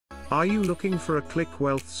Are you looking for a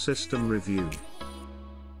ClickWealth system review?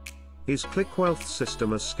 Is ClickWealth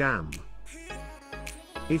system a scam?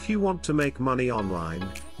 If you want to make money online,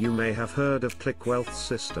 you may have heard of ClickWealth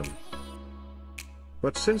system.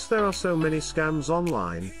 But since there are so many scams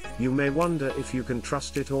online, you may wonder if you can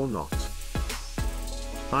trust it or not.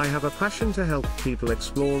 I have a passion to help people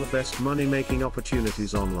explore the best money-making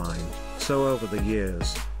opportunities online, so over the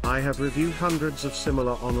years, I have reviewed hundreds of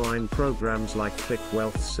similar online programs like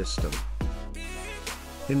ClickWealth system.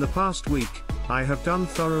 In the past week, I have done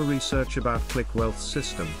thorough research about ClickWealth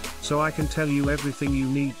system, so I can tell you everything you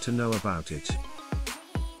need to know about it.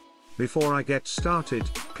 Before I get started,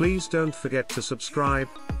 please don't forget to subscribe,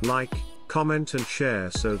 like, comment and share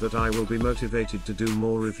so that I will be motivated to do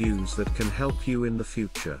more reviews that can help you in the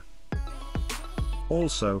future.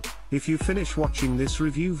 Also, if you finish watching this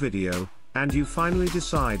review video, and you finally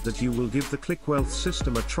decide that you will give the ClickWealth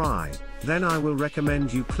system a try, then I will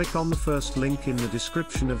recommend you click on the first link in the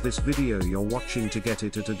description of this video you're watching to get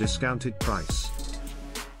it at a discounted price.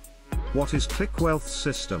 What is ClickWealth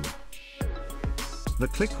system? The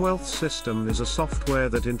ClickWealth system is a software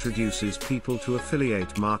that introduces people to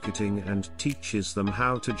affiliate marketing and teaches them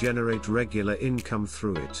how to generate regular income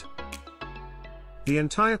through it. The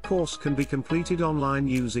entire course can be completed online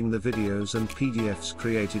using the videos and PDFs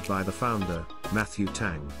created by the founder, Matthew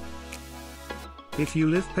Tang. If you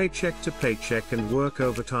live paycheck to paycheck and work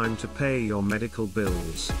overtime to pay your medical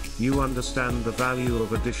bills, you understand the value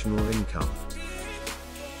of additional income.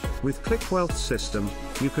 With ClickWealth system,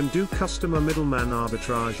 you can do customer middleman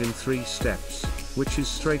arbitrage in 3 steps, which is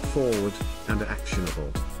straightforward and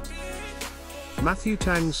actionable. Matthew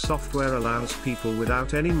Tang's software allows people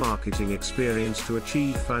without any marketing experience to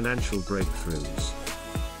achieve financial breakthroughs.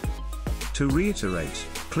 To reiterate,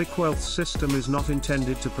 ClickWealth system is not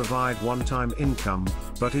intended to provide one-time income,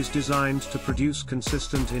 but is designed to produce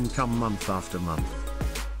consistent income month after month.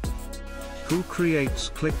 Who creates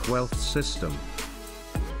ClickWealth system?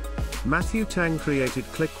 Matthew Tang created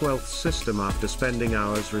ClickWealth system after spending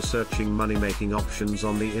hours researching money-making options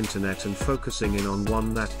on the internet and focusing in on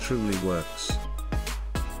one that truly works.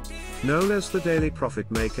 Known as the Daily Profit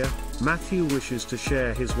Maker, Matthew wishes to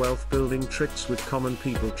share his wealth-building tricks with common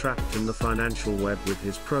people trapped in the financial web with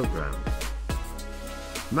his program.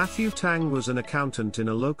 Matthew Tang was an accountant in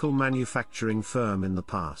a local manufacturing firm in the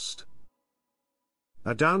past.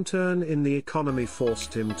 A downturn in the economy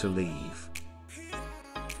forced him to leave.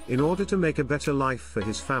 In order to make a better life for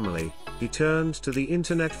his family, he turned to the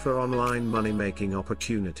internet for online money-making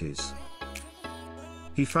opportunities.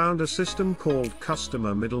 He found a system called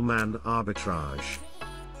customer middleman arbitrage.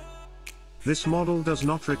 This model does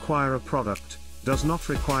not require a product, does not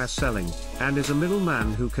require selling, and is a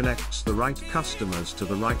middleman who connects the right customers to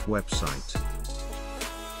the right website.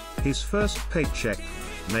 His first paycheck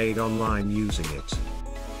made online using it.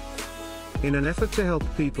 In an effort to help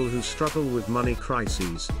people who struggle with money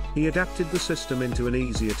crises, he adapted the system into an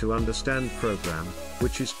easier-to-understand program,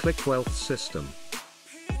 which is ClickWealth system.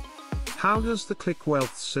 How does the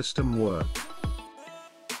ClickWealth system work?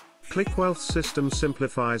 ClickWealth system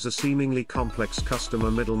simplifies a seemingly complex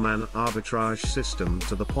customer middleman arbitrage system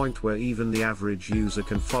to the point where even the average user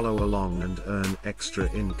can follow along and earn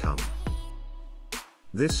extra income.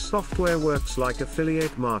 This software works like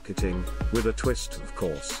affiliate marketing, with a twist of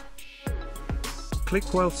course.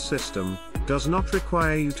 ClickWealth system does not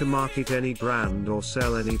require you to market any brand or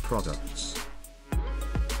sell any products.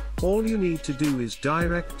 All you need to do is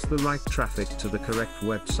direct the right traffic to the correct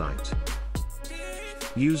website.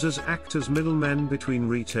 Users act as middlemen between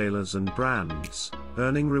retailers and brands,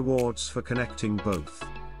 earning rewards for connecting both.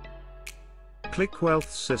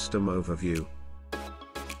 ClickWealth system overview.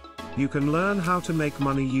 You can learn how to make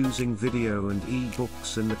money using video and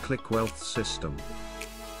e-books in the ClickWealth system.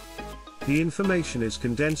 The information is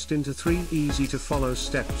condensed into 3 easy-to-follow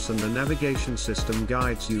steps and the navigation system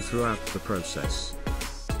guides you throughout the process.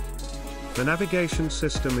 The navigation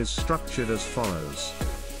system is structured as follows.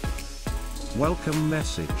 Welcome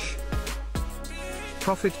message.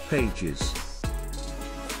 Profit pages.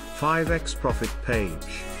 5x profit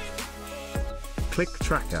page. Click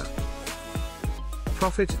tracker.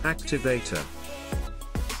 Profit activator.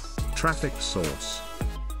 Traffic source.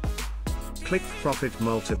 Click profit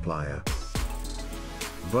multiplier.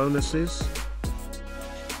 Bonuses.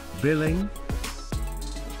 Billing.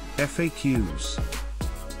 FAQs.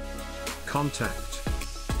 Contact.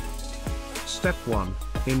 Step 1.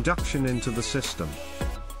 Induction into the system.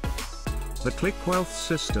 The ClickWealth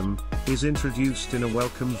system is introduced in a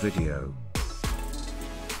welcome video.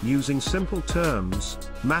 Using simple terms,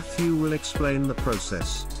 Matthew will explain the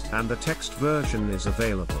process, and the text version is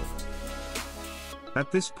available.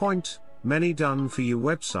 At this point, many done-for-you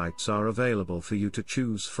websites are available for you to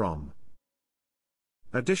choose from.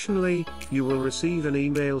 Additionally, you will receive an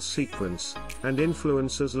email sequence and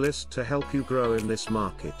influencers list to help you grow in this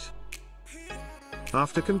market.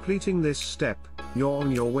 After completing this step, you're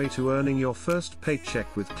on your way to earning your first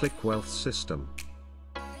paycheck with ClickWealth System.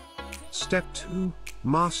 Step 2.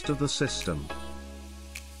 Master the system.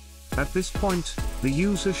 At this point, the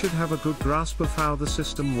user should have a good grasp of how the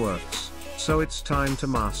system works, so it's time to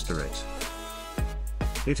master it.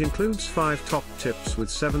 It includes 5 top tips with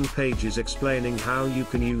 7 pages explaining how you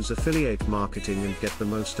can use affiliate marketing and get the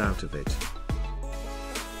most out of it.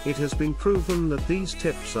 It has been proven that these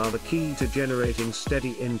tips are the key to generating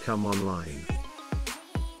steady income online.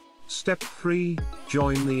 Step 3.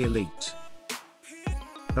 Join the Elite.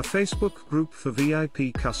 A Facebook group for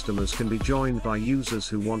VIP customers can be joined by users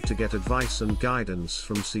who want to get advice and guidance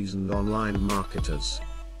from seasoned online marketers.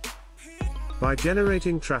 By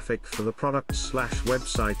generating traffic for the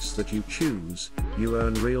products/websites that you choose, you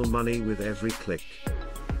earn real money with every click.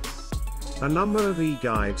 A number of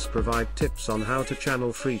e-guides provide tips on how to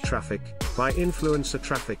channel free traffic, buy influencer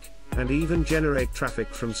traffic, and even generate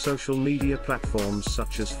traffic from social media platforms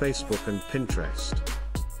such as Facebook and Pinterest.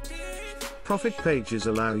 Profit pages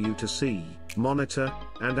allow you to see, monitor,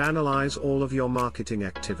 and analyze all of your marketing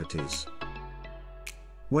activities.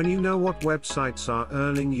 When you know what websites are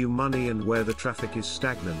earning you money and where the traffic is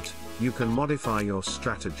stagnant, you can modify your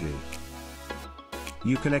strategy.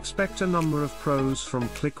 You can expect a number of pros from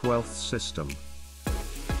ClickWealth System.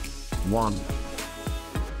 1.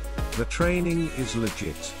 The training is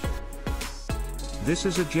legit. This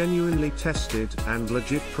is a genuinely tested and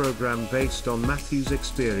legit program based on Matthew's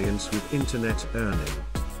experience with internet earning.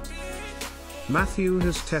 Matthew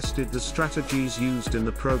has tested the strategies used in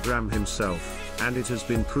the program himself, and it has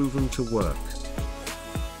been proven to work.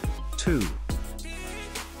 2.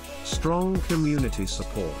 Strong community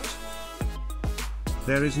support.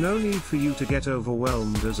 There is no need for you to get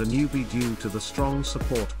overwhelmed as a newbie due to the strong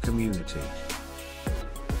support community.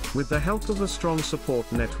 With the help of a strong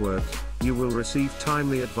support network, you will receive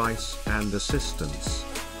timely advice and assistance.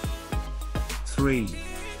 3.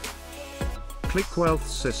 ClickWealth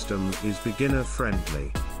System is beginner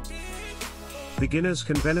friendly. Beginners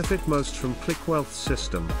can benefit most from ClickWealth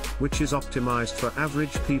System, which is optimized for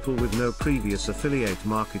average people with no previous affiliate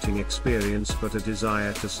marketing experience but a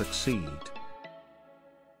desire to succeed.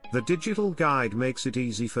 The digital guide makes it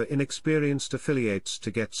easy for inexperienced affiliates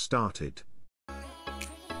to get started.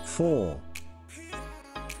 4.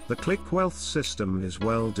 The ClickWealth System is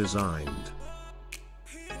well designed.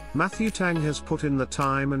 Matthew Tang has put in the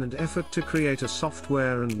time and effort to create a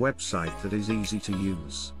software and website that is easy to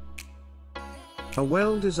use. A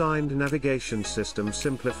well-designed navigation system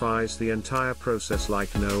simplifies the entire process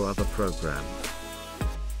like no other program.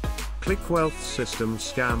 ClickWealth System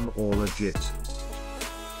scam or legit?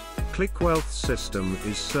 ClickWealth System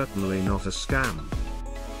is certainly not a scam.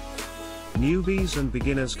 Newbies and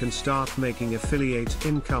beginners can start making affiliate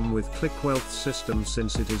income with ClickWealth System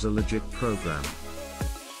since it is a legit program.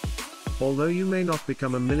 Although you may not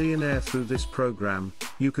become a millionaire through this program,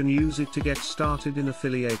 you can use it to get started in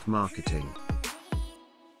affiliate marketing.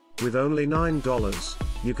 With only $9,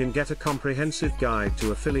 you can get a comprehensive guide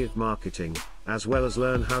to affiliate marketing, as well as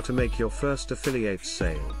learn how to make your first affiliate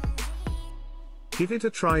sale. Give it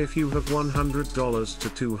a try if you have $100 to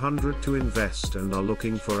 $200 to invest and are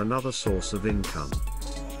looking for another source of income.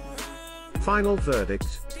 Final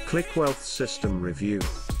verdict, ClickWealth System review.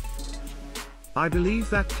 I believe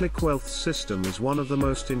that ClickWealth System is one of the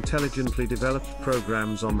most intelligently developed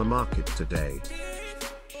programs on the market today.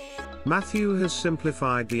 Matthew has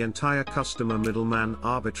simplified the entire customer middleman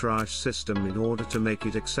arbitrage system in order to make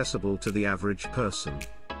it accessible to the average person.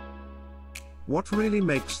 What really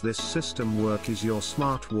makes this system work is your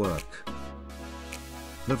smart work.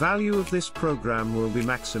 The value of this program will be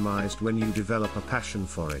maximized when you develop a passion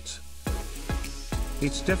for it.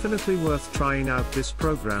 It's definitely worth trying out this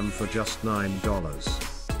program for just $9.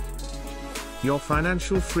 Your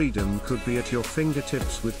financial freedom could be at your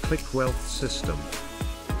fingertips with ClickWealth System.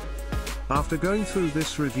 After going through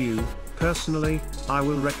this review, personally, I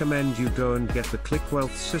will recommend you go and get the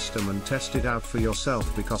ClickWealth System and test it out for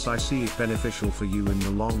yourself because I see it beneficial for you in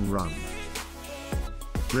the long run.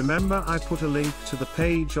 Remember, I put a link to the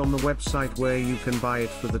page on the website where you can buy it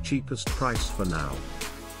for the cheapest price for now.